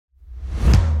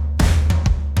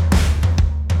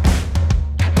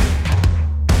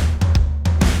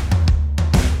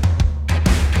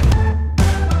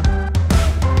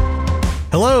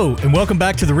Hello, and welcome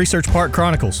back to the Research Park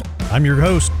Chronicles. I'm your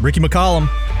host, Ricky McCollum,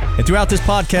 and throughout this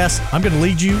podcast, I'm going to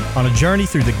lead you on a journey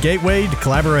through the gateway to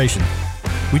collaboration.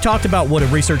 We talked about what a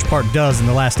research park does in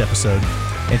the last episode,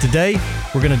 and today,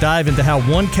 we're going to dive into how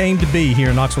one came to be here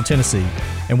in Knoxville, Tennessee,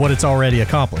 and what it's already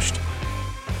accomplished.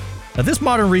 Now, this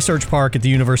modern research park at the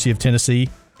University of Tennessee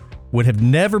would have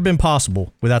never been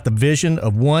possible without the vision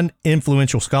of one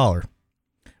influential scholar.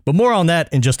 But more on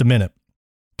that in just a minute.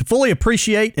 To fully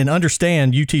appreciate and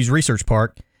understand UT's research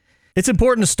park, it's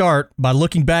important to start by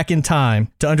looking back in time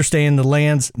to understand the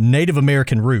land's Native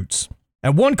American roots.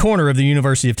 At one corner of the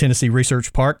University of Tennessee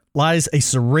Research Park lies a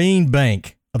serene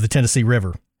bank of the Tennessee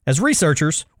River. As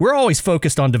researchers, we're always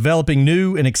focused on developing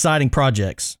new and exciting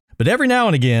projects, but every now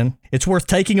and again, it's worth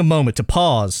taking a moment to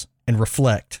pause and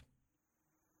reflect.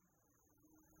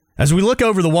 As we look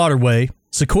over the waterway,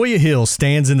 Sequoia Hill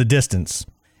stands in the distance.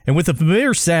 And with the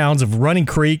familiar sounds of running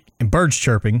creek and birds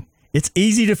chirping, it's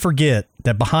easy to forget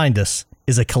that behind us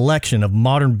is a collection of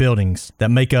modern buildings that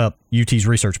make up UT's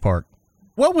research park.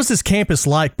 What was this campus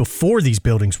like before these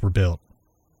buildings were built?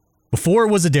 Before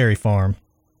it was a dairy farm,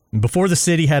 and before the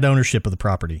city had ownership of the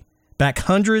property, back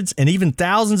hundreds and even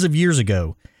thousands of years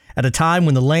ago, at a time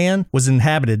when the land was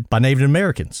inhabited by Native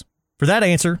Americans. For that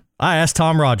answer, I asked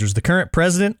Tom Rogers, the current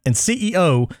president and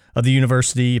CEO of the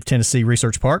University of Tennessee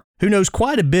Research Park, who knows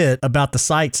quite a bit about the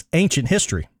site's ancient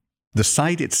history. The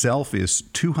site itself is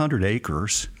 200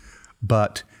 acres,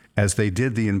 but as they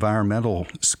did the environmental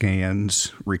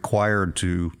scans required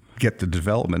to get the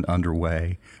development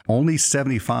underway, only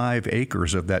 75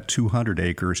 acres of that 200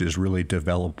 acres is really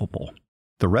developable.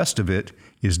 The rest of it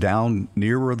is down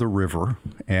nearer the river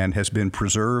and has been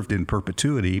preserved in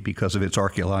perpetuity because of its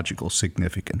archaeological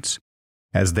significance.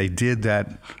 As they did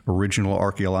that original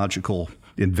archaeological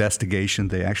investigation,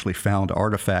 they actually found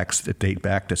artifacts that date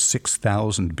back to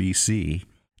 6000 BC.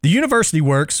 The university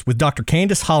works with Dr.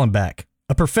 Candace Hollenbach,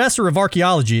 a professor of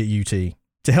archaeology at UT,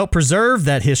 to help preserve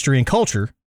that history and culture.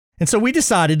 And so we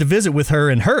decided to visit with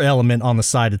her and her element on the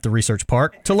site at the research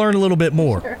park to learn a little bit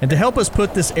more. And to help us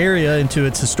put this area into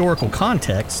its historical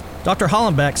context, Dr.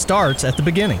 Hollenbach starts at the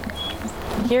beginning.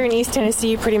 Here in East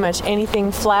Tennessee, pretty much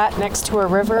anything flat next to a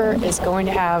river is going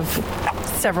to have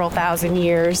several thousand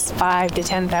years, 5,000 to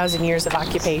 10,000 years of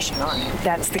occupation on it.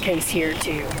 That's the case here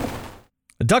too.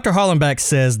 Dr. Hollenbach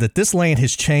says that this land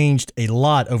has changed a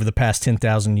lot over the past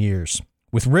 10,000 years,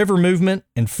 with river movement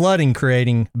and flooding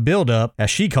creating buildup, as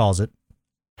she calls it.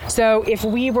 So if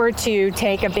we were to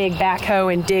take a big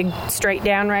backhoe and dig straight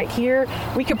down right here,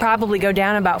 we could probably go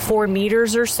down about 4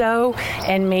 meters or so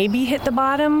and maybe hit the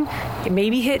bottom,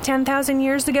 maybe hit 10,000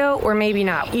 years ago, or maybe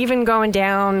not. Even going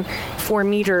down 4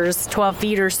 meters, 12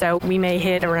 feet or so, we may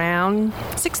hit around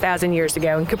 6,000 years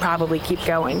ago and could probably keep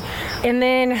going. And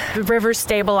then the river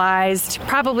stabilized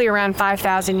probably around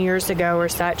 5,000 years ago or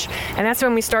such. And that's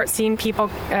when we start seeing people,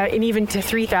 and even to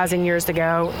 3,000 years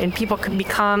ago, and people could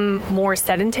become more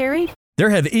sedentary. There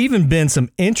have even been some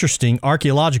interesting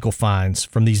archaeological finds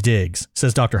from these digs,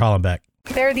 says Dr. Hollenbach.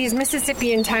 There are these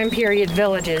Mississippian time period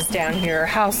villages down here,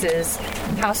 house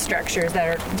structures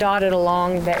that are dotted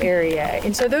along the area.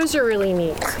 And so those are really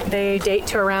neat. They date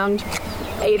to around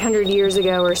 800 years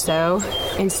ago or so.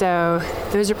 And so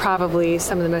those are probably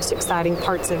some of the most exciting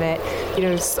parts of it. You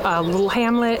know, it's a little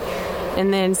hamlet,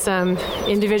 and then some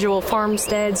individual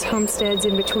farmsteads, homesteads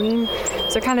in between.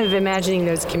 So kind of imagining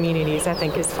those communities, I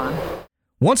think, is fun.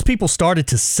 Once people started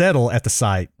to settle at the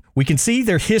site, we can see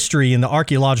their history in the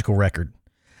archaeological record.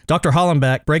 Dr.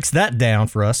 Hollenbach breaks that down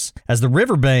for us as the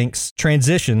riverbanks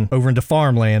transition over into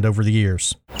farmland over the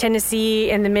years. Tennessee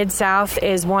in the Mid-South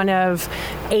is one of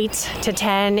 8 to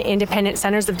 10 independent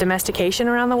centers of domestication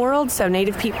around the world. So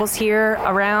Native peoples here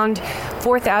around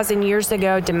 4,000 years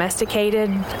ago domesticated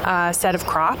a set of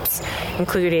crops,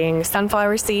 including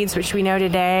sunflower seeds, which we know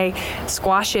today,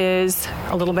 squashes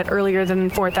a little bit earlier than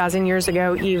 4,000 years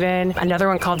ago even, another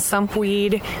one called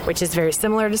sumpweed, which is very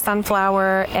similar to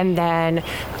sunflower, and then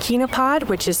quinopod,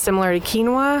 which is similar to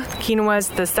quinoa. Quinoa is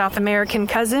the South American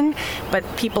cousin, but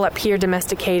people up here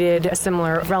domesticated a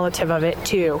similar relative of it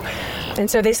too. And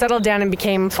so they settled down and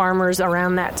became farmers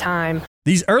around that time.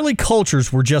 These early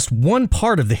cultures were just one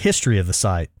part of the history of the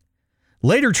site.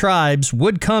 Later tribes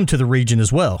would come to the region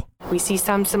as well. We see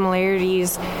some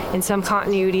similarities and some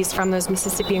continuities from those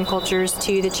Mississippian cultures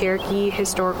to the Cherokee,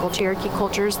 historical Cherokee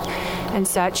cultures and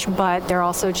such, but there are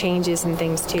also changes and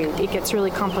things too. It gets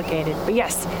really complicated. But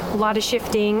yes, a lot of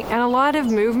shifting and a lot of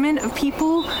movement of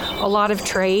people, a lot of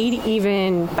trade,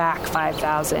 even back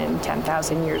 5,000,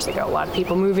 10,000 years ago. A lot of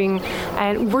people moving,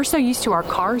 and we're so used to our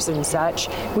cars and such,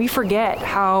 we forget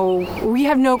how, we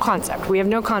have no concept. We have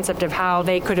no concept of how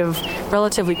they could have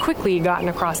relatively quickly gotten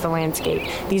across the landscape.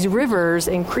 These rivers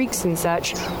and creeks and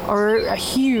such are a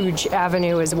huge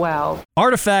avenue as well.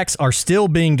 Artifacts are still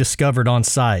being discovered on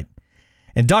site,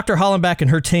 and Dr. Hollenbach and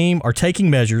her team are taking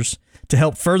measures to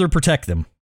help further protect them.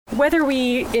 Whether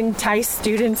we entice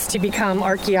students to become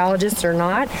archaeologists or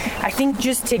not, I think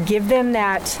just to give them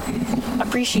that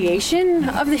appreciation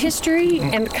of the history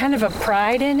and kind of a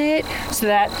pride in it so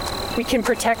that we can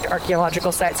protect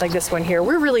archaeological sites like this one here.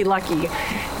 We're really lucky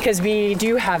because we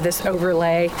do have this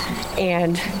overlay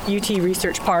and UT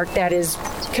Research Park that is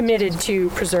committed to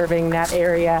preserving that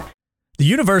area. The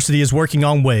university is working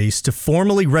on ways to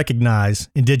formally recognize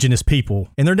Indigenous people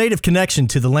and their native connection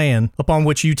to the land upon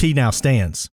which UT now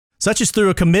stands, such as through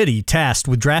a committee tasked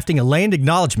with drafting a land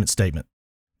acknowledgement statement.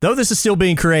 Though this is still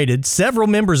being created, several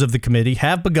members of the committee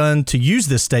have begun to use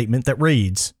this statement that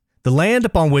reads, "The land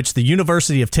upon which the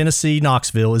University of Tennessee,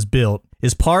 Knoxville is built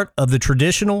is part of the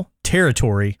traditional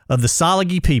territory of the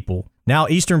Salagi people, now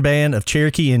Eastern Band of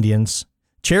Cherokee Indians,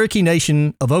 Cherokee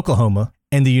Nation of Oklahoma,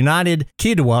 and the United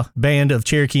Kiowa Band of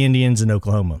Cherokee Indians in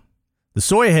Oklahoma. The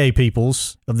Soyhe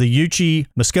peoples of the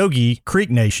Yuchi-Muskogee Creek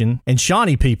Nation and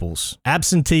Shawnee peoples,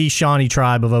 Absentee Shawnee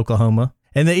Tribe of Oklahoma,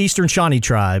 and the Eastern Shawnee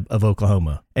Tribe of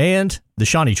Oklahoma, and the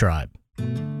Shawnee Tribe."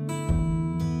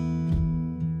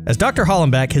 As Dr.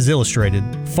 Hollenbach has illustrated,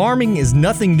 farming is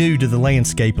nothing new to the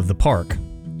landscape of the park.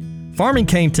 Farming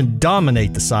came to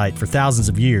dominate the site for thousands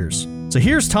of years. So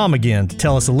here's Tom again to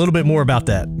tell us a little bit more about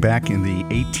that. Back in the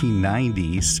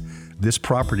 1890s, this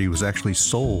property was actually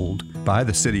sold by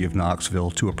the city of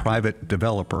Knoxville to a private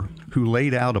developer who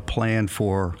laid out a plan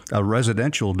for a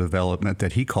residential development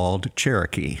that he called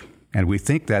Cherokee. And we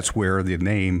think that's where the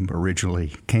name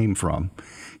originally came from.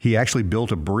 He actually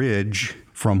built a bridge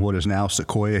from what is now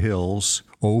Sequoia Hills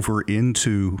over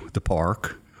into the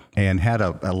park and had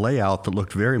a layout that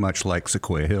looked very much like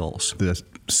Sequoia Hills. The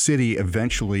city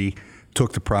eventually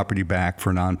took the property back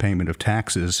for non-payment of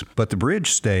taxes, but the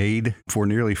bridge stayed for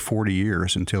nearly 40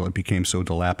 years until it became so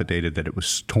dilapidated that it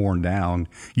was torn down.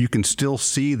 You can still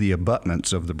see the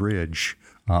abutments of the bridge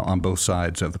on both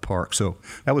sides of the park. So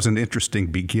that was an interesting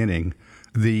beginning.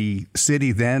 The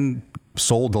city then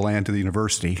sold the land to the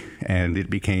university, and it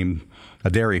became a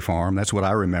dairy farm. That's what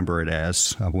I remember it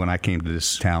as when I came to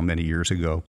this town many years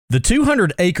ago. The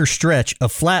 200-acre stretch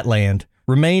of flatland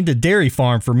remained a dairy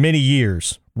farm for many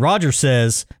years. Roger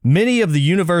says many of the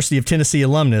University of Tennessee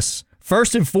alumnus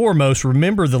first and foremost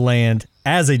remember the land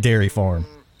as a dairy farm.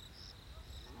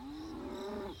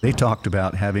 They talked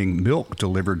about having milk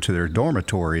delivered to their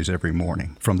dormitories every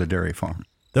morning from the dairy farm.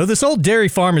 Though this old dairy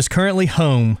farm is currently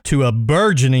home to a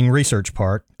burgeoning research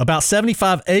park, about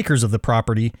 75 acres of the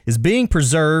property is being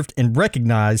preserved and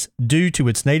recognized due to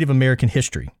its Native American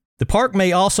history. The park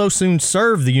may also soon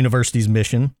serve the university's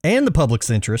mission and the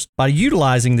public's interest by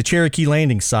utilizing the Cherokee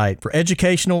Landing site for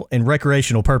educational and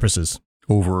recreational purposes.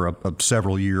 Over a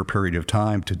several year period of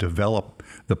time to develop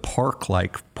the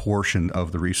park-like portion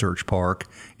of the research park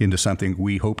into something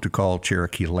we hope to call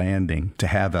Cherokee Landing, to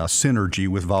have a synergy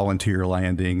with Volunteer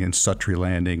Landing and Suttree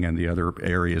Landing and the other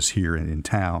areas here in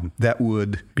town that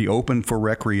would be open for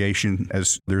recreation,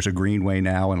 as there's a greenway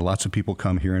now and lots of people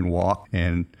come here and walk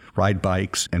and ride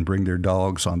bikes and bring their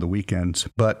dogs on the weekends.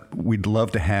 But we'd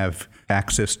love to have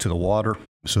access to the water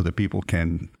so that people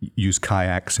can use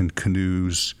kayaks and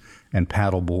canoes and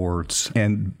paddle boards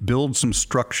and build some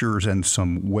structures and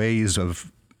some ways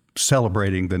of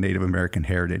celebrating the Native American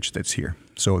heritage that's here.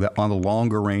 So that on the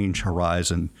longer range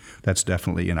horizon, that's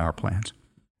definitely in our plans.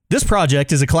 This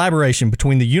project is a collaboration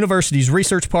between the university's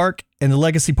research park and the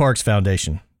Legacy Parks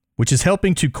Foundation, which is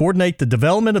helping to coordinate the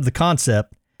development of the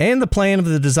concept and the plan of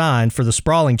the design for the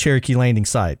sprawling Cherokee Landing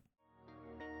site.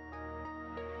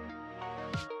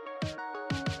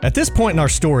 At this point in our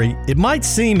story, it might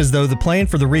seem as though the plan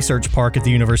for the research park at the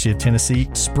University of Tennessee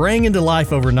sprang into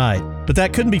life overnight, but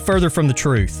that couldn't be further from the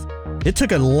truth. It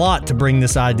took a lot to bring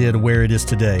this idea to where it is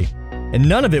today, and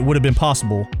none of it would have been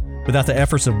possible without the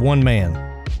efforts of one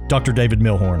man, Dr. David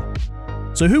Milhorn.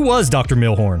 So who was Dr.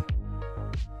 Milhorn?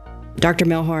 Dr.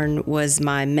 Milhorn was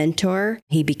my mentor.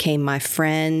 He became my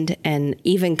friend and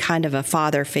even kind of a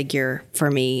father figure for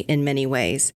me in many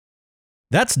ways.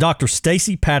 That's Dr.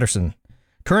 Stacy Patterson,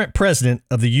 current president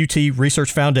of the UT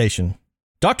Research Foundation.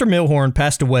 Dr. Milhorn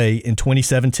passed away in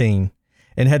 2017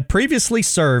 and had previously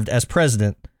served as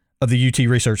president of the UT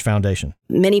Research Foundation.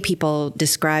 Many people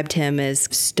described him as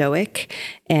stoic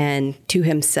and to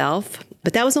himself,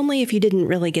 but that was only if you didn't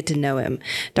really get to know him.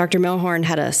 Dr. Milhorn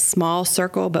had a small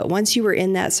circle, but once you were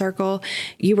in that circle,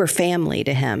 you were family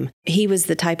to him. He was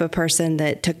the type of person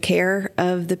that took care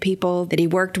of the people that he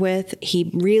worked with. He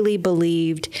really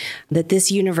believed that this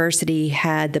university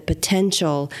had the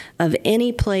potential of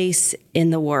any place in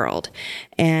the world.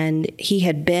 And he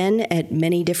had been at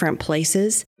many different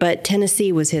places, but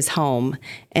Tennessee was his home.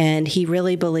 And he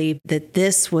really believed that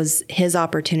this was his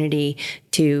opportunity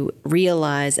to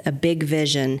realize a big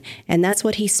vision. And that's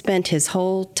what he spent his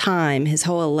whole time, his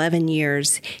whole 11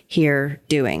 years here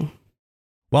doing.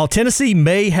 While Tennessee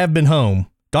may have been home,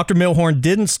 Dr. Milhorn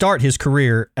didn't start his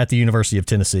career at the University of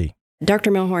Tennessee.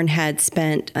 Dr. Milhorn had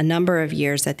spent a number of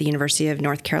years at the University of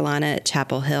North Carolina at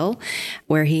Chapel Hill,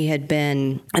 where he had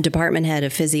been a department head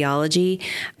of physiology,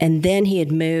 and then he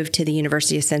had moved to the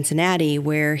University of Cincinnati,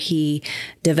 where he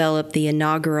developed the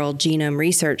inaugural Genome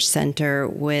Research Center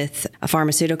with a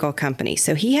pharmaceutical company.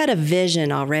 So he had a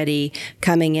vision already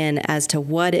coming in as to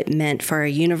what it meant for a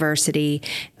university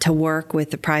to work with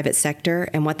the private sector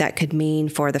and what that could mean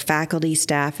for the faculty,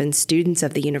 staff, and students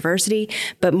of the university,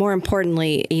 but more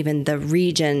importantly, even the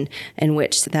region in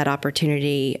which that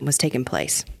opportunity was taking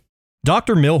place.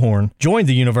 Dr. Milhorn joined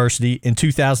the university in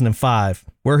 2005,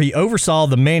 where he oversaw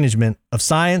the management of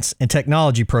science and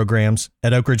technology programs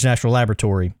at Oak Ridge National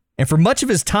Laboratory. And for much of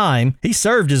his time, he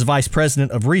served as vice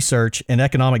president of research and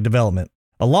economic development.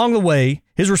 Along the way,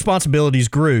 his responsibilities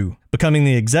grew, becoming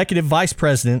the executive vice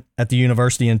president at the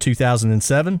university in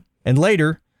 2007, and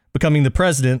later becoming the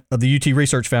president of the UT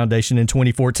Research Foundation in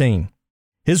 2014.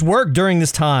 His work during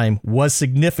this time was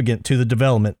significant to the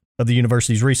development of the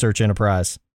university's research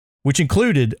enterprise, which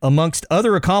included, amongst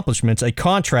other accomplishments, a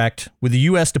contract with the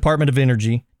U.S. Department of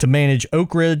Energy to manage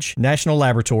Oak Ridge National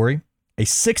Laboratory, a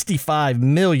 $65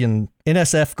 million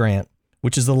NSF grant,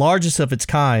 which is the largest of its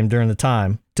kind during the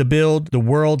time, to build the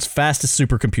world's fastest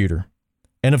supercomputer,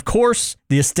 and of course,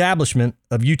 the establishment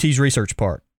of UT's Research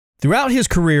Park. Throughout his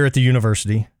career at the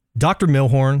university, Dr.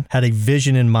 Milhorn had a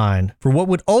vision in mind for what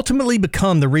would ultimately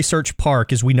become the Research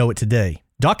Park as we know it today.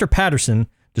 Dr. Patterson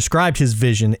described his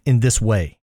vision in this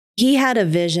way. He had a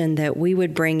vision that we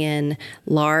would bring in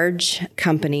large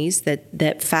companies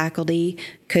that faculty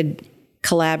could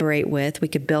collaborate with. We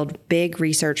could build big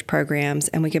research programs,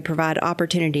 and we could provide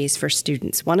opportunities for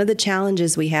students. One of the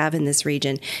challenges we have in this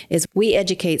region is we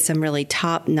educate some really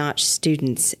top-notch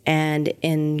students, and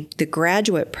in the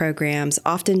graduate programs,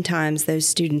 oftentimes those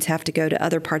students have to go to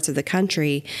other parts of the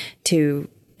country to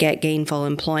get gainful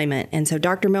employment. And so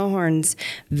Dr. Milhorn's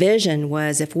vision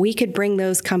was if we could bring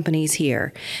those companies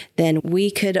here, then we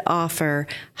could offer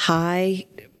high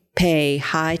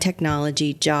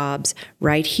technology jobs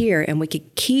right here, and we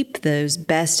could keep those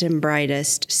best and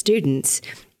brightest students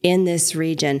in this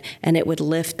region, and it would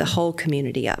lift the whole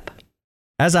community up.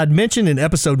 As I'd mentioned in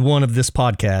episode 1 of this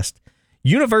podcast,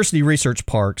 university research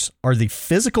parks are the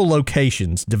physical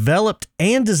locations developed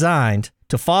and designed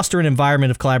to foster an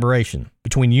environment of collaboration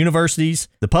between universities,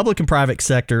 the public and private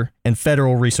sector, and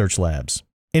federal research labs.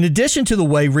 In addition to the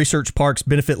way research parks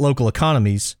benefit local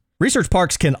economies, research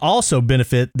parks can also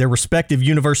benefit their respective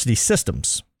university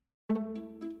systems.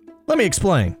 Let me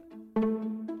explain.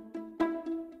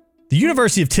 The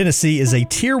University of Tennessee is a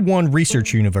Tier 1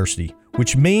 research university,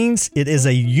 which means it is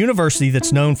a university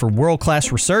that's known for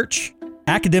world-class research,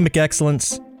 academic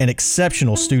excellence, and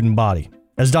exceptional student body,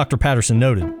 as Dr. Patterson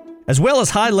noted, as well as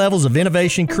high levels of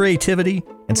innovation, creativity,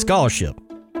 and scholarship.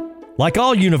 Like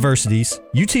all universities,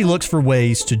 UT looks for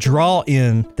ways to draw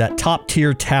in that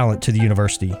top-tier talent to the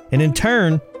university. And in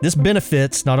turn, this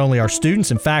benefits not only our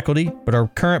students and faculty, but our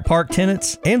current park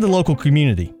tenants and the local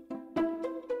community.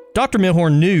 Dr.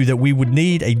 Milhorn knew that we would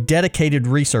need a dedicated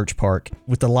research park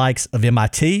with the likes of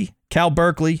MIT, Cal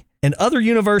Berkeley, and other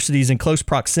universities in close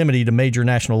proximity to major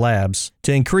national labs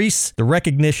to increase the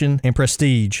recognition and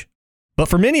prestige. But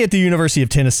for many at the University of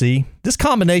Tennessee, this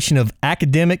combination of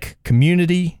academic,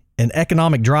 community, and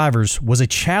economic drivers was a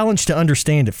challenge to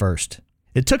understand at first.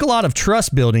 It took a lot of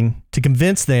trust building to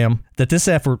convince them that this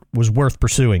effort was worth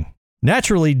pursuing.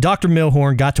 Naturally, Dr.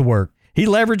 Milhorn got to work. He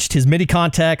leveraged his many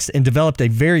contacts and developed a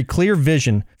very clear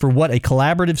vision for what a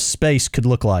collaborative space could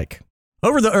look like.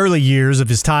 Over the early years of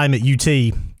his time at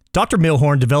UT, Dr.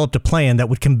 Milhorn developed a plan that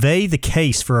would convey the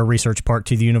case for a research park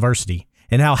to the university,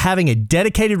 and how having a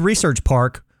dedicated research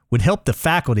park would help the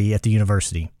faculty at the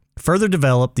university, further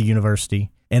develop the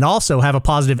university, and also have a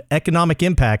positive economic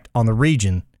impact on the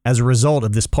region as a result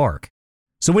of this park.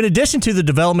 So in addition to the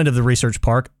development of the research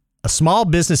park, a small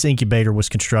business incubator was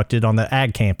constructed on the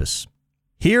Ag campus.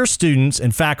 Here, students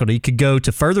and faculty could go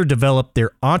to further develop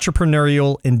their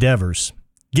entrepreneurial endeavors,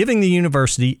 giving the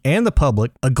university and the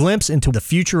public a glimpse into the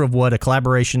future of what a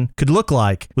collaboration could look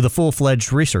like with a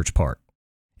full-fledged research park.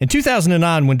 In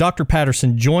 2009, when Dr.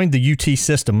 Patterson joined the UT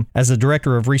system as the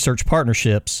Director of Research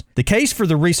Partnerships, the case for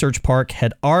the research park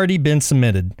had already been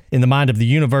cemented in the mind of the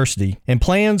university, and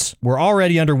plans were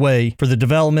already underway for the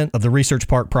development of the research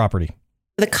park property.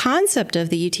 The concept of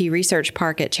the UT Research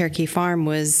Park at Cherokee Farm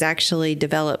was actually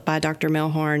developed by Dr.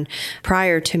 Milhorn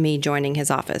prior to me joining his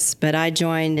office. But I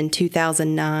joined in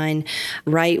 2009,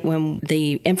 right when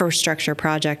the infrastructure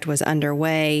project was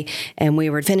underway, and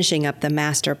we were finishing up the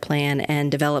master plan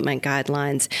and development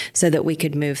guidelines so that we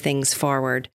could move things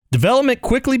forward. Development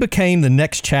quickly became the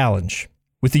next challenge.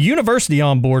 With the university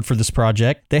on board for this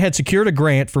project, they had secured a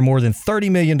grant for more than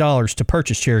 $30 million to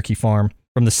purchase Cherokee Farm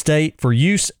from the state for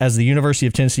use as the University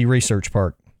of Tennessee Research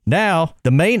Park. Now,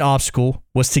 the main obstacle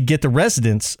was to get the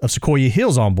residents of Sequoia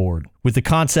Hills on board with the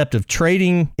concept of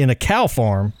trading in a cow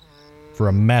farm for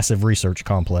a massive research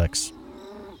complex.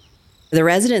 The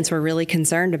residents were really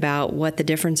concerned about what the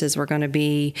differences were going to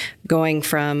be going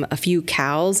from a few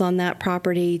cows on that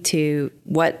property to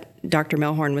what Dr.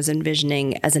 Milhorn was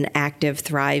envisioning as an active,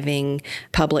 thriving,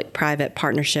 public-private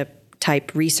partnership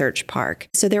type research park.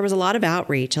 So there was a lot of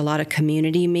outreach, a lot of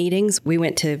community meetings. We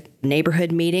went to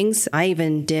neighborhood meetings. I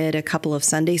even did a couple of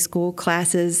Sunday school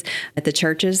classes at the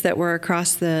churches that were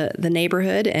across the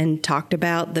neighborhood and talked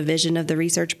about the vision of the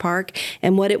research park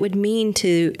and what it would mean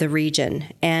to the region.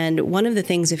 And one of the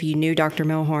things, if you knew Dr.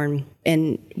 Milhorn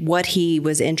and what he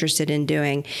was interested in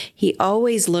doing, he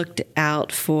always looked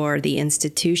out for the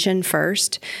institution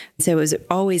first. So it was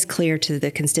always clear to the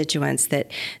constituents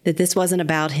that this wasn't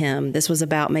about him. This was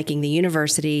about making the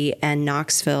university and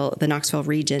Knoxville, the Knoxville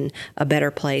region, a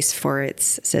better place for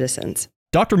its citizens.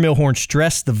 Dr. Milhorn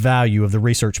stressed the value of the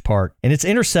research park and its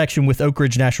intersection with Oak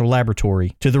Ridge National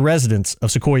Laboratory to the residents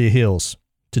of Sequoia Hills.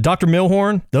 To Dr.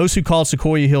 Milhorn, those who called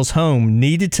Sequoia Hills home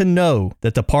needed to know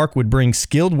that the park would bring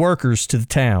skilled workers to the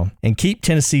town and keep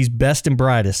Tennessee's best and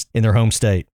brightest in their home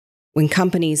state. When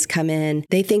companies come in,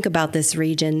 they think about this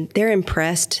region. They're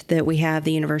impressed that we have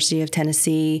the University of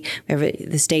Tennessee, we have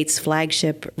the state's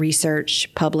flagship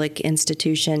research public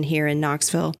institution here in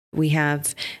Knoxville. We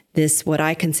have this, what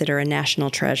I consider a national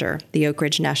treasure, the Oak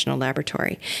Ridge National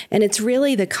Laboratory. And it's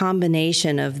really the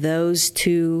combination of those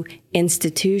two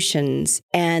institutions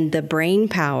and the brain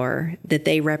power that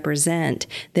they represent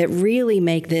that really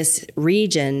make this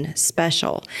region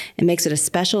special. It makes it a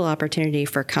special opportunity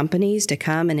for companies to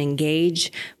come and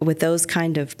engage with those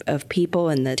kind of people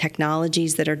and the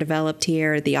technologies that are developed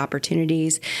here, the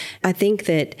opportunities. I think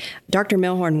that Dr.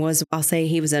 Milhorn was, I'll say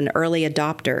he was an early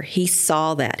adopter. He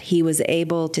saw that. He was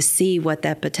able to see what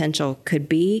that potential could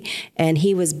be, and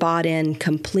he was bought in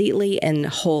completely and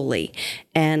wholly.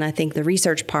 And I think the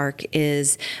research park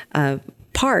is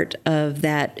part of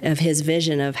that, of his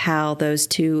vision of how those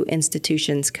two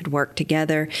institutions could work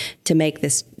together to make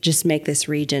this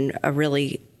region a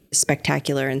really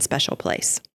spectacular and special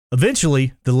place.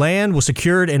 Eventually, the land was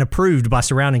secured and approved by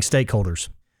surrounding stakeholders.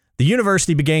 The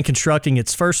university began constructing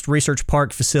its first research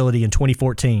park facility in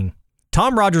 2014.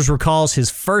 Tom Rogers recalls his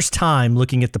first time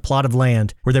looking at the plot of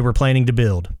land where they were planning to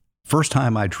build. First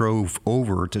time I drove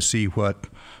over to see what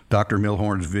Dr.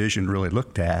 Milhorn's vision really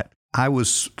looked at, I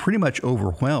was pretty much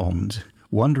overwhelmed,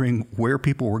 wondering where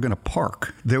people were going to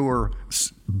park. There were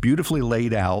beautifully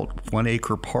laid out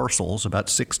 1-acre parcels, about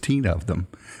 16 of them,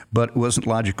 but it wasn't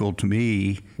logical to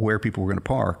me where people were going to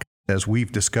park. As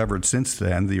we've discovered since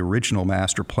then, the original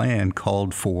master plan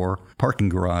called for parking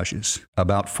garages,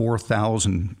 about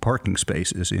 4,000 parking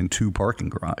spaces in 2 parking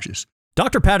garages.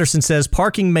 Dr. Patterson says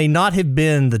parking may not have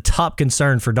been the top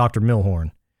concern for Dr.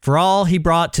 Milhorn. For all he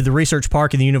brought to the research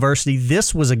park and the university,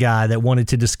 this was a guy that wanted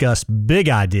to discuss big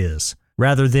ideas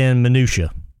rather than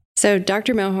minutia. So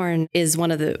Dr. Milhorn is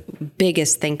one of the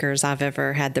biggest thinkers I've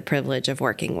ever had the privilege of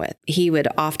working with. He would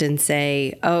often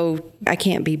say, I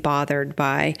can't be bothered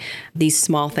by these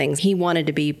small things. He wanted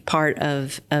to be part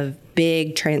of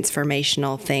big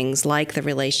transformational things like the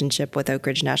relationship with Oak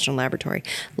Ridge National Laboratory,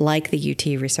 like the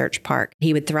UT Research Park.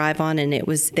 He would thrive on, and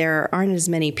there aren't as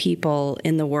many people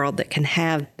in the world that can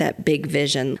have that big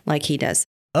vision like he does.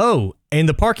 Oh, and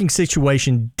the parking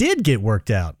situation did get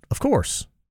worked out, of course.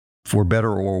 For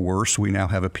better or worse, we now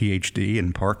have a PhD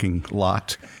in parking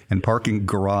lot and parking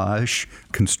garage,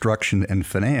 construction and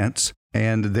finance,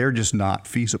 and they're just not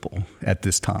feasible at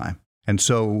this time. And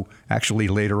so actually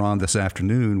later on this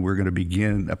afternoon, we're going to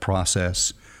begin a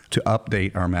process to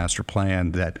update our master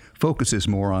plan that focuses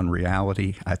more on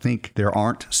reality. I think there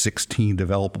aren't 16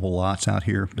 developable lots out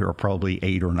here. There are probably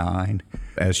 8 or 9,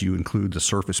 as you include the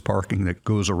surface parking that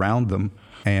goes around them.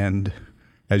 And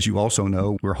as you also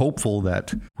know, we're hopeful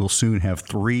that we'll soon have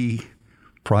 3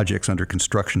 projects under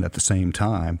construction at the same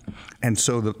time. And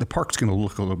so the park's going to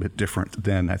look a little bit different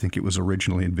than I think it was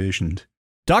originally envisioned.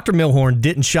 Dr. Milhorn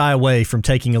didn't shy away from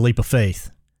taking a leap of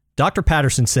faith. Dr.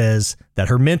 Patterson says that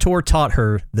her mentor taught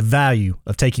her the value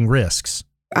of taking risks.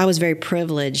 I was very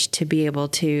privileged to be able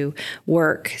to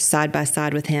work side by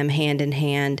side with him, hand in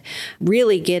hand,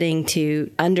 really getting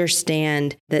to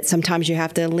understand that sometimes you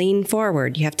have to lean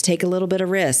forward. You have to take a little bit of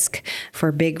risk for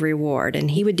a big reward.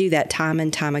 And he would do that time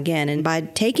and time again. And by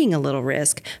taking a little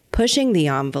risk, pushing the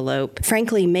envelope,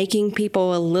 frankly, making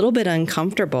people a little bit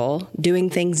uncomfortable, doing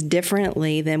things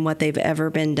differently than what they've ever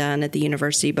been done at the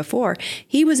university before,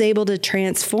 he was able to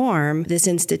transform this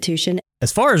institution.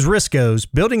 As far as risk goes,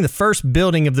 building the first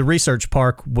building of the research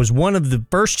park was one of the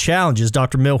first challenges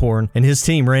Dr. Milhorn and his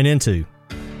team ran into.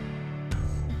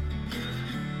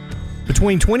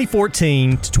 Between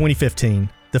 2014 to 2015,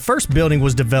 the first building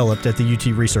was developed at the UT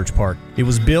Research Park. It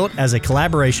was built as a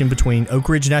collaboration between Oak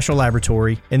Ridge National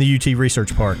Laboratory and the UT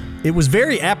Research Park. It was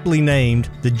very aptly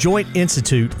named the Joint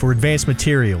Institute for Advanced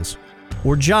Materials,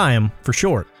 or JIAM for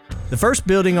short. The first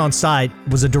building on site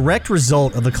was a direct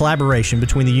result of a collaboration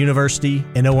between the university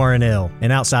and ORNL,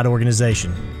 an outside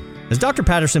organization. As Dr.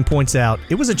 Patterson points out,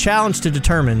 it was a challenge to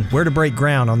determine where to break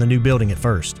ground on the new building at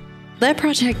first. That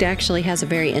project actually has a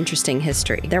very interesting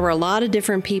history. There were a lot of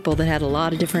different people that had a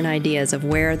lot of different ideas of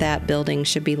where that building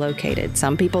should be located.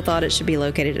 Some people thought it should be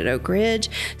located at Oak Ridge.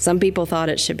 Some people thought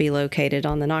it should be located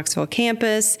on the Knoxville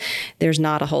campus. There's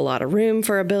not a whole lot of room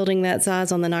for a building that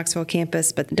size on the Knoxville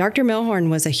campus, but Dr. Milhorn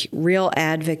was a real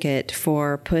advocate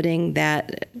for putting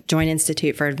that Joint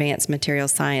Institute for Advanced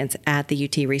Materials Science at the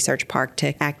UT Research Park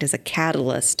to act as a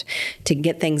catalyst to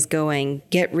get things going,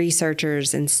 get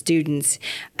researchers and students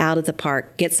out of the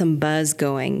park, get some buzz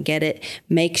going,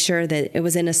 make sure that it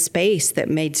was in a space that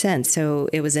made sense. So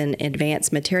it was in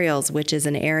advanced materials, which is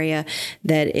an area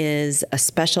that is a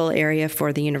special area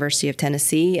for the University of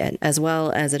Tennessee, as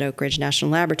well as at Oak Ridge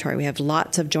National Laboratory. We have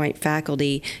lots of joint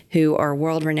faculty who are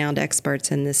world-renowned experts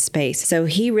in this space. So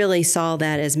he really saw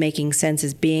that as making sense,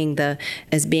 as being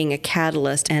a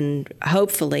catalyst, and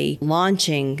hopefully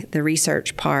launching the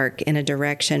research park in a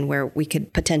direction where we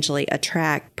could potentially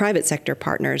attract private sector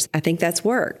partners. I think that's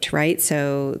worked, right?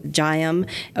 So JIAM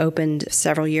opened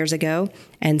several years ago,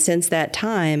 and since that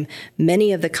time,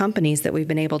 many of the companies that we've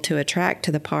been able to attract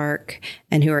to the park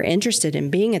and who are interested in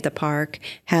being at the park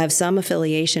have some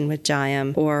affiliation with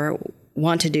JIAM or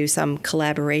want to do some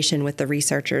collaboration with the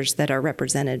researchers that are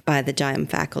represented by the JIAM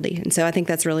faculty. And so I think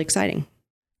that's really exciting.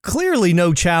 Clearly,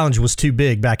 no challenge was too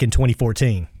big back in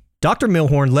 2014. Dr.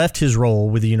 Milhorn left his role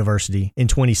with the university in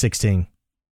 2016.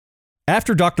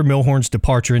 After Dr. Milhorn's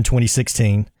departure in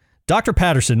 2016, Dr.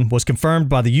 Patterson was confirmed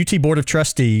by the UT Board of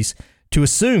Trustees to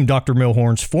assume Dr.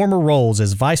 Milhorn's former roles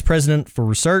as Vice President for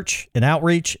Research and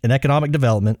Outreach and Economic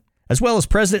Development, as well as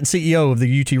President and CEO of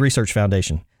the UT Research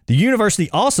Foundation. The university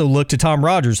also looked to Tom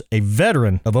Rogers, a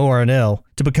veteran of ORNL,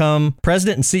 to become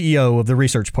President and CEO of the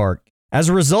Research Park. As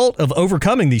a result of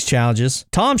overcoming these challenges,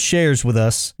 Tom shares with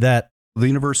us that the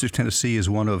University of Tennessee is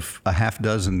one of a half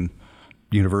dozen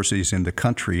universities in the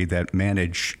country that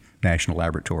manage national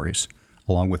laboratories,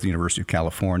 along with the University of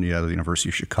California, the University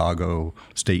of Chicago,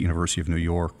 State University of New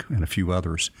York, and a few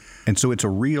others. And so it's a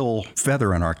real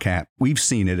feather in our cap. We've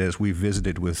seen it as we've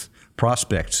visited with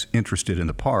prospects interested in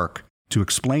the park to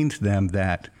explain to them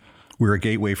that we're a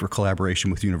gateway for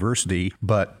collaboration with the university,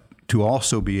 but to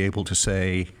also be able to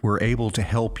say, we're able to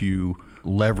help you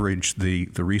leverage the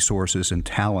resources and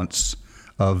talents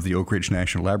of the Oak Ridge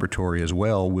National Laboratory as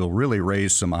well, will really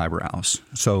raise some eyebrows.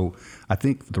 So I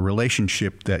think the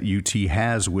relationship that UT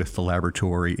has with the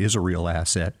laboratory is a real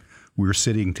asset. We're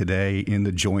sitting today in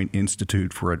the Joint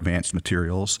Institute for Advanced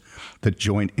Materials. The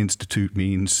Joint Institute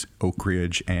means Oak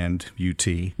Ridge and UT.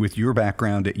 With your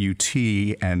background at UT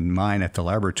and mine at the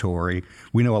laboratory,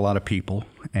 we know a lot of people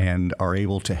and are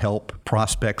able to help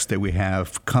prospects that we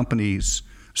have, companies,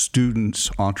 students,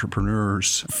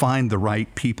 entrepreneurs, find the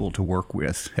right people to work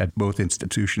with at both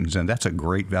institutions. And that's a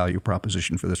great value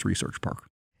proposition for this research park.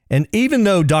 And even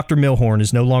though Dr. Milhorn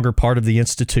is no longer part of the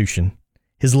institution,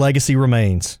 his legacy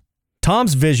remains.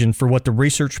 Tom's vision for what the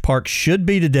research park should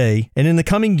be today and in the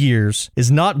coming years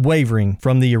is not wavering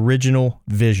from the original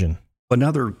vision.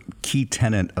 Another key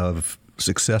tenet of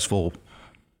successful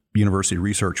university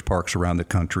research parks around the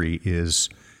country is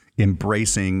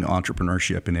embracing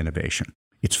entrepreneurship and innovation.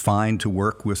 It's fine to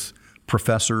work with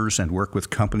professors and work with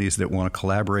companies that want to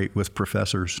collaborate with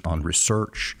professors on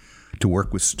research, to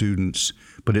work with students.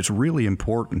 But it's really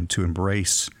important to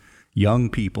embrace young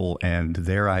people and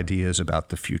their ideas about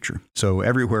the future. So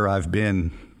everywhere I've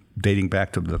been, dating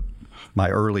back to my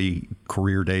early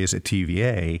career days at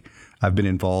TVA, I've been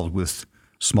involved with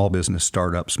small business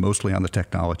startups, mostly on the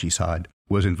technology side.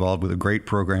 Was involved with a great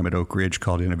program at Oak Ridge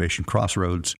called Innovation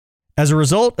Crossroads. As a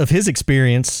result of his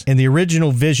experience and the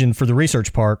original vision for the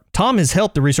Research Park, Tom has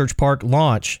helped the Research Park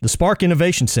launch the Spark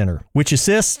Innovation Center, which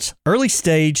assists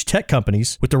early-stage tech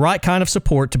companies with the right kind of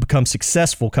support to become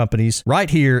successful companies right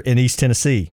here in East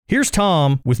Tennessee. Here's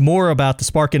Tom with more about the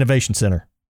Spark Innovation Center.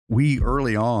 We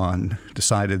early on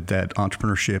decided that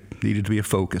entrepreneurship needed to be a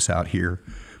focus out here.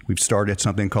 We've started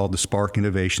something called the Spark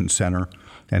Innovation Center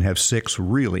and have 6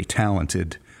 really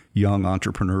talented young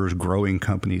entrepreneurs, growing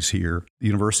companies here. The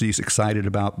university is excited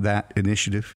about that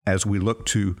initiative. As we look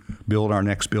to build our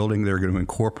next building, they're going to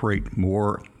incorporate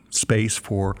more space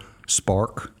for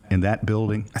Spark in that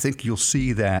building. I think you'll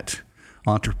see that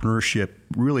entrepreneurship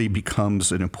really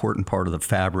becomes an important part of the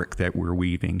fabric that we're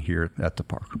weaving here at the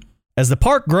park. As the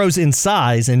park grows in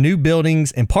size and new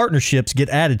buildings and partnerships get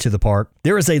added to the park,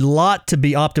 there is a lot to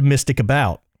be optimistic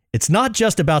about. It's not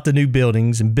just about the new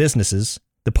buildings and businesses.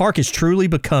 The park is truly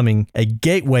becoming a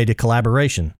gateway to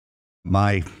collaboration.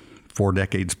 My 4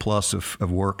 decades plus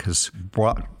of work has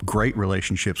brought great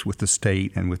relationships with the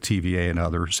state and with TVA and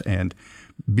others. And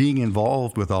being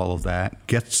involved with all of that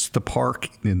gets the park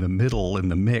in the middle, in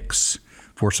the mix,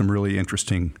 for some really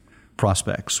interesting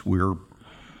prospects. We're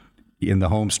in the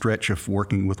home stretch of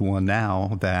working with one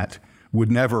now that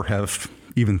would never have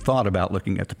even thought about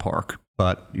looking at the park.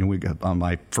 But we got, on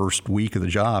my first week of the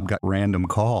job, got a random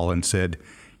call and said,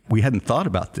 we hadn't thought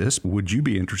about this. Would you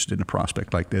be interested in a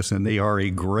prospect like this? And they are a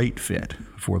great fit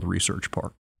for the research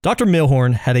park. Dr.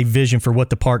 Milhorn had a vision for what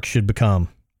the park should become,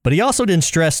 but he also didn't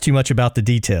stress too much about the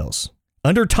details.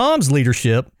 Under Tom's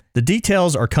leadership, the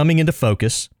details are coming into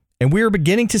focus, and we are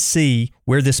beginning to see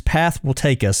where this path will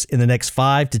take us in the next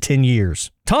 5 to 10 years.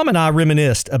 Tom and I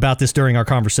reminisced about this during our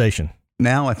conversation.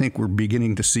 Now I think we're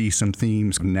beginning to see some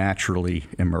themes naturally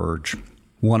emerge.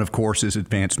 One, of course, is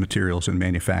advanced materials and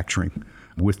manufacturing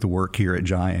with the work here at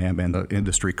JIAM and the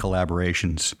industry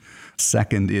collaborations.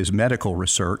 Second is medical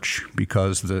research,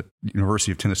 because the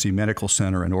University of Tennessee Medical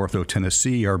Center and Ortho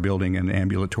Tennessee are building an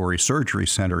ambulatory surgery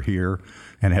center here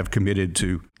and have committed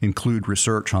to include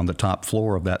research on the top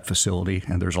floor of that facility.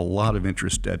 And there's a lot of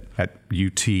interest at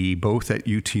UT, both at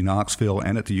UT Knoxville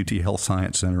and at the UT Health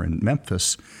Science Center in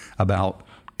Memphis, about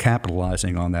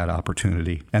capitalizing on that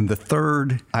opportunity. And the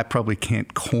third, I probably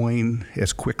can't coin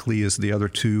as quickly as the other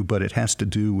two, but it has to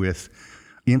do with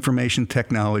information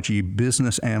technology,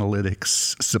 business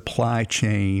analytics, supply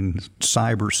chain,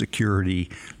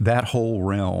 cybersecurity, that whole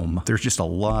realm. There's just a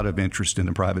lot of interest in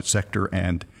the private sector,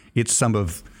 and it's some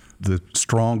of the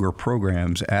stronger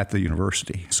programs at the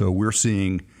university. So we're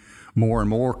seeing more and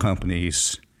more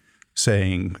companies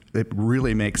saying it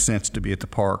really makes sense to be at the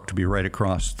park, to be right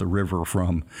across the river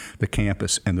from the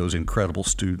campus and those incredible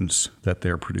students that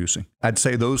they're producing. I'd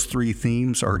say those 3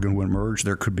 themes are going to emerge.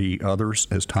 There could be others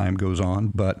as time goes on,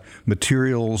 but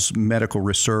materials, medical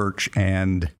research,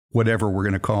 and whatever we're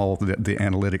going to call the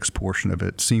analytics portion of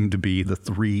it seem to be the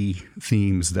 3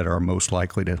 themes that are most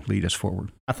likely to lead us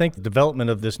forward. I think the development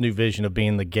of this new vision of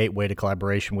being the gateway to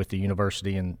collaboration with the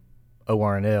university and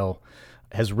ORNL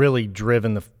has really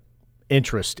driven the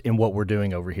interest in what we're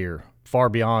doing over here, far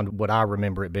beyond what I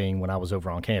remember it being when I was over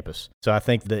on campus. So I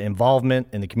think the involvement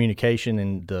and the communication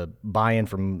and the buy-in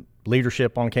from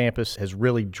leadership on campus has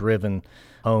really driven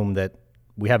home that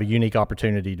we have a unique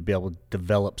opportunity to be able to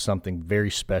develop something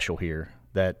very special here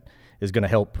that is going to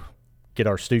help get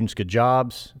our students good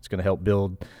jobs. It's going to help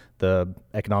build the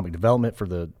economic development for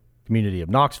the community of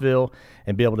Knoxville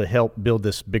and be able to help build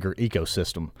this bigger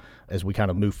ecosystem as we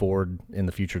kind of move forward in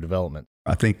the future development.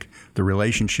 I think the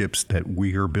relationships that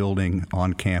we are building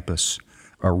on campus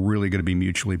are really going to be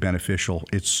mutually beneficial.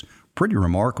 It's pretty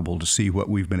remarkable to see what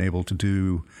we've been able to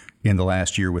do in the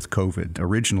last year with COVID.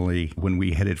 Originally, when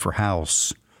we headed for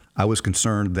House, I was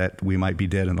concerned that we might be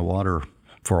dead in the water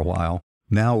for a while.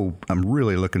 Now I'm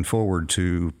really looking forward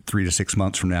to 3 to 6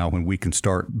 months from now when we can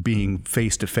start being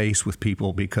face-to-face with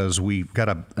people, because we've got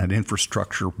an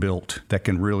infrastructure built that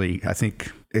can really, I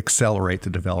think, accelerate the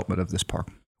development of this park.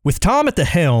 With Tom at the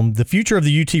helm, the future of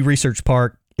the UT Research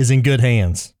Park is in good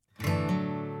hands.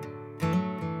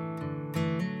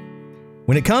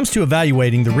 When it comes to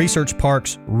evaluating the Research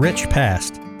Park's rich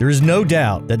past, there is no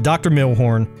doubt that Dr.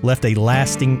 Milhorn left a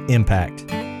lasting impact.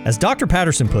 As Dr.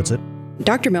 Patterson puts it,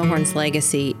 Dr. Milhorn's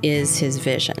legacy is his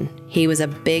vision. He was a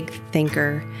big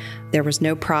thinker. There was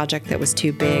no project that was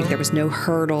too big. There was no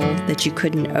hurdle that you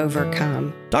couldn't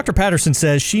overcome. Dr. Patterson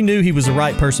says she knew he was the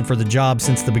right person for the job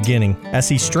since the beginning, as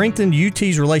he strengthened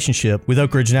UT's relationship with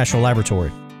Oak Ridge National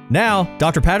Laboratory. Now,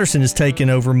 Dr. Patterson has taken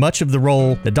over much of the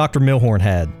role that Dr. Milhorn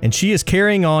had, and she is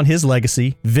carrying on his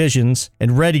legacy, visions,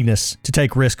 and readiness to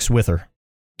take risks with her.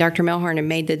 Dr. Milhorn had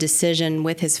made the decision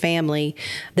with his family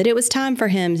that it was time for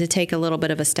him to take a little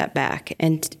bit of a step back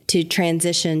and to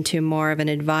transition to more of an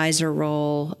advisor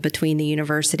role between the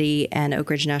university and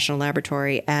Oak Ridge National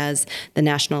Laboratory as the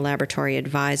National Laboratory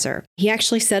Advisor. He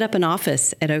actually set up an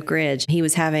office at Oak Ridge. He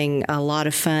was having a lot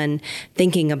of fun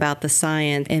thinking about the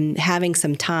science and having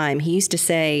some time. He used to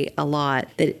say a lot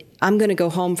that I'm going to go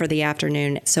home for the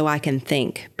afternoon so I can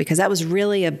think, because that was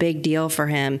really a big deal for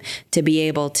him to be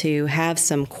able to have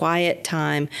some quiet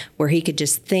time where he could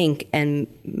just think and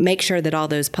make sure that all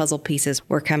those puzzle pieces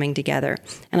were coming together.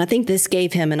 And I think this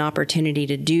gave him an opportunity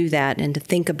to do that and to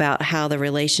think about how the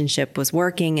relationship was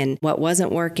working and what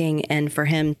wasn't working, and for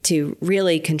him to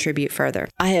really contribute further.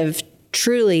 I have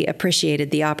truly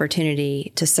appreciated the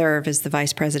opportunity to serve as the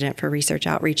Vice President for Research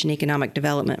Outreach and Economic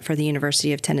Development for the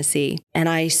University of Tennessee. And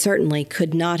I certainly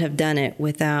could not have done it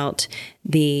without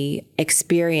the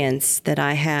experience that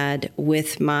I had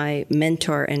with my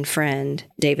mentor and friend,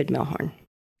 David Milhorn.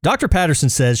 Dr. Patterson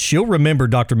says she'll remember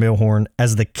Dr. Milhorn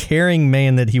as the caring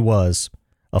man that he was,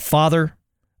 a father,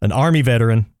 an Army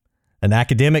veteran, an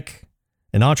academic,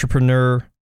 an entrepreneur,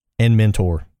 and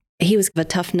mentor. He was a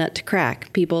tough nut to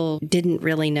crack. People didn't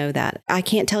really know that. I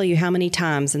can't tell you how many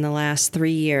times in the last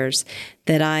 3 years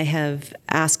that I have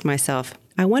asked myself,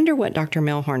 I wonder what Dr.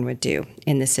 Milhorn would do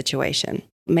in this situation.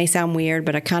 It may sound weird,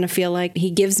 but I kind of feel like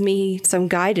he gives me some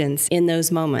guidance in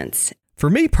those moments. For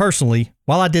me personally,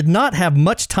 while I did not have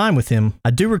much time with him,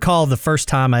 I do recall the first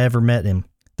time I ever met him.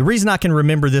 The reason I can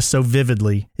remember this so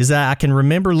vividly is that I can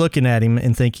remember looking at him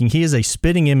and thinking he is a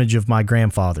spitting image of my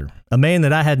grandfather, a man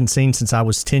that I hadn't seen since I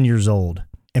was 10 years old.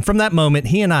 And from that moment,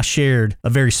 he and I shared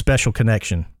a very special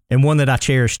connection, and one that I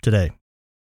cherish today.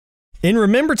 In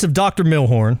remembrance of Dr.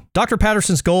 Milhorn, Dr.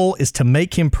 Patterson's goal is to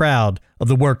make him proud of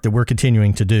the work that we're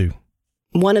continuing to do.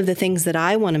 One of the things that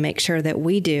I want to make sure that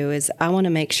we do is I want to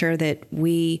make sure that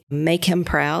we make him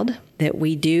proud, that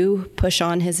we do push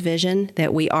on his vision,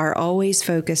 that we are always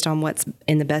focused on what's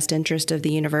in the best interest of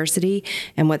the university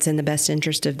and what's in the best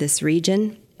interest of this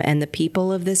region and the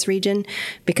people of this region,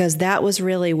 because that was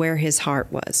really where his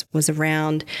heart was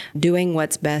around doing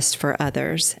what's best for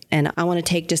others. And I want to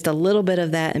take just a little bit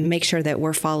of that and make sure that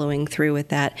we're following through with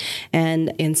that,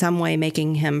 and in some way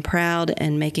making him proud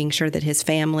and making sure that his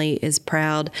family is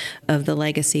proud of the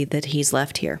legacy that he's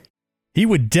left here. He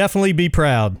would definitely be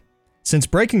proud. Since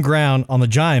breaking ground on the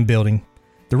Giant Building,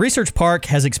 the Research Park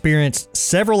has experienced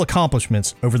several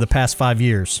accomplishments over the past 5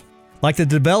 years. Like the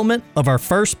development of our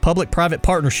first public-private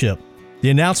partnership, the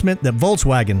announcement that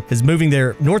Volkswagen is moving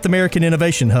their North American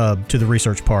Innovation Hub to the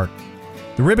Research Park,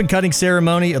 the ribbon-cutting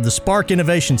ceremony of the Spark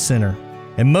Innovation Center,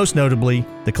 and most notably,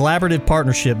 the collaborative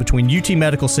partnership between UT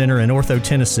Medical Center and Ortho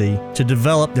Tennessee to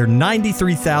develop their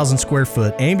 93,000 square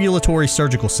foot ambulatory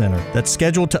surgical center that's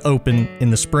scheduled to open in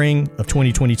the spring of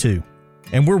 2022.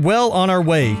 And we're well on our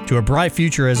way to a bright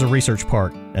future as a research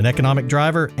park, an economic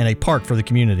driver, and a park for the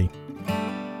community.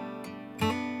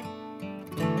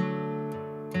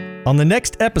 On the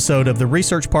next episode of the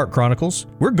Research Park Chronicles,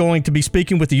 we're going to be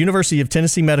speaking with the University of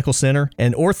Tennessee Medical Center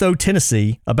and Ortho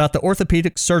Tennessee about the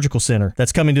Orthopedic Surgical Center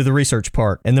that's coming to the Research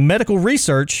Park and the medical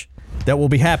research that will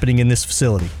be happening in this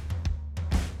facility.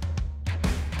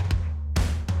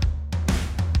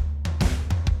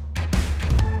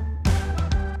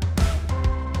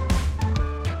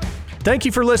 Thank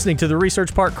you for listening to the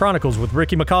Research Park Chronicles with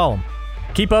Ricky McCollum.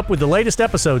 Keep up with the latest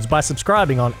episodes by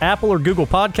subscribing on Apple or Google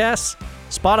Podcasts,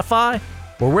 Spotify,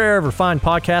 or wherever fine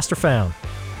podcasts are found.